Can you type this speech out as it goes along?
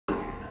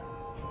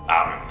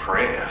I'm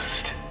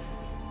impressed.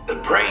 The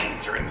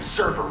brains are in the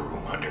server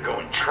room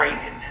undergoing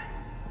training.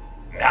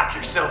 Knock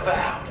yourself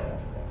out.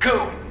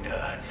 Go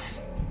nuts.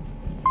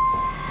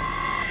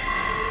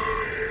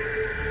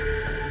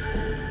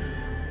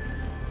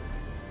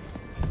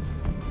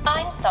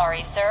 I'm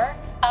sorry, sir.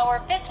 Our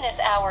business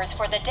hours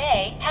for the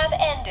day have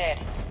ended.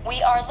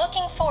 We are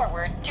looking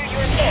forward to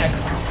your next.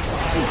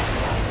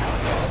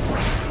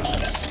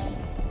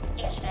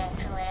 Is that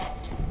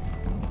correct?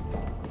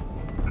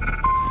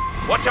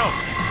 Watch out!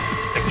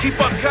 They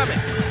keep on coming!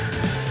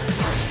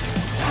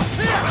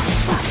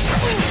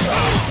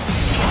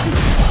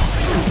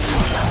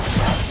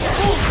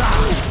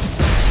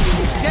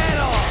 Get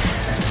off!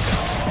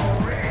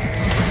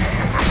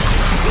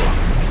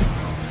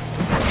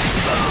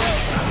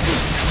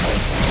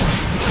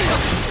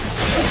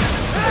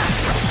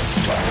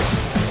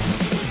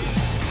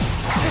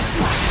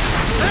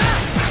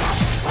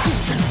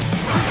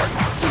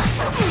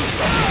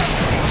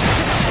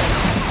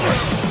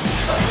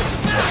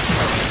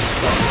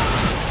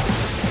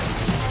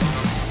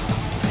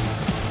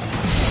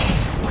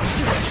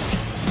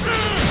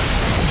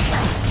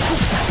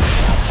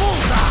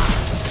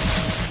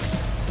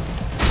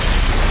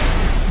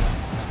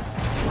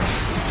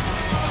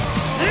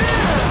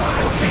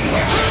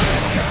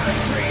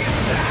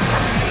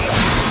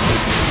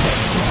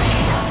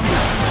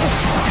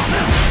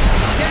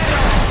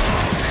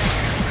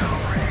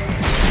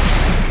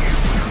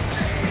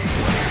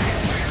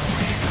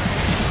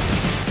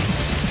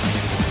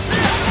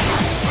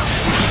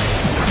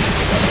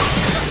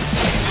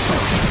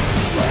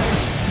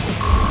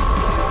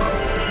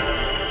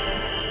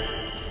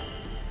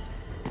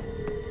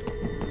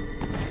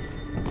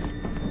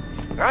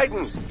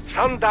 Raiden,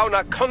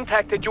 Sundowner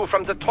contacted you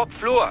from the top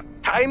floor.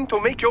 Time to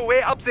make your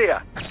way up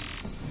there.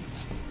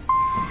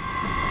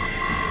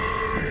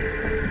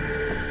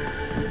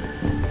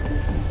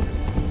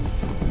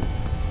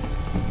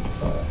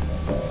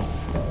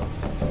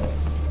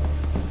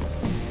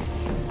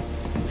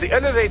 The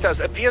elevators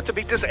appear to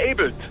be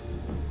disabled,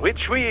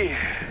 which we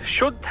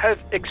should have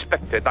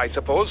expected, I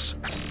suppose.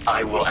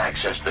 I will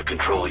access the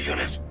control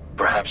unit.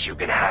 Perhaps you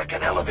can hack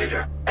an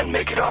elevator and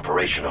make it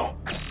operational.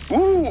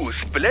 Ooh,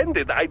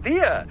 splendid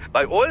idea.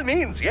 By all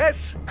means, yes.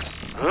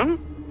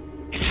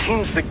 It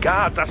seems the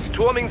guards are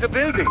storming the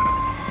building.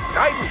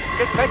 Raiden,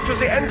 get back to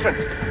the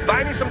entrance.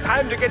 Buy me some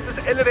time to get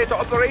this elevator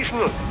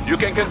operational. You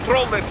can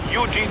control that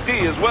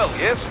UGT as well,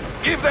 yes?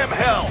 Give them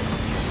hell!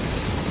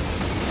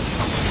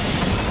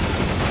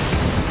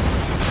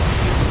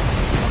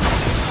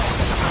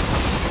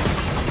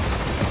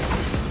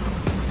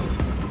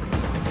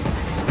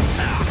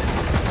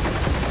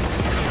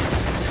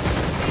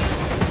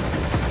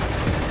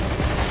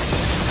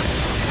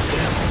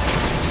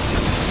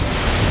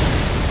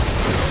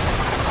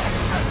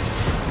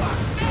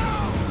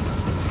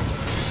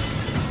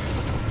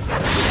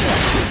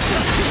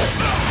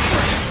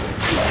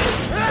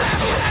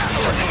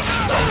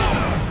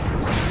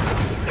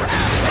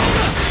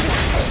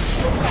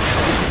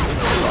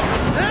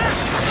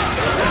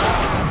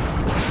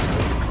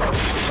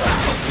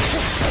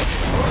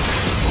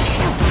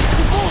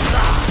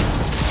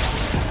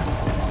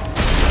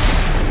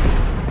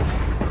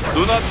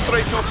 Do not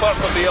stray too far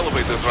from the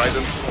elevators,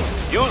 Raiden.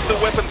 Use the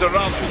weapons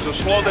around you to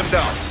slow them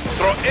down.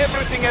 Throw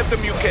everything at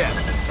them you can.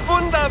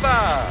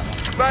 Wunderbar!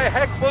 My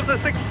hack was a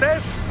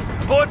success!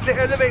 Board the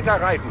elevator,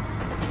 Raiden.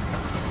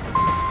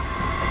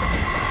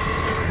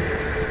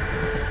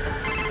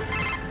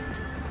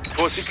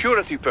 For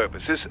security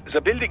purposes, the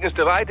building is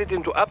divided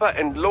into upper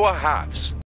and lower halves.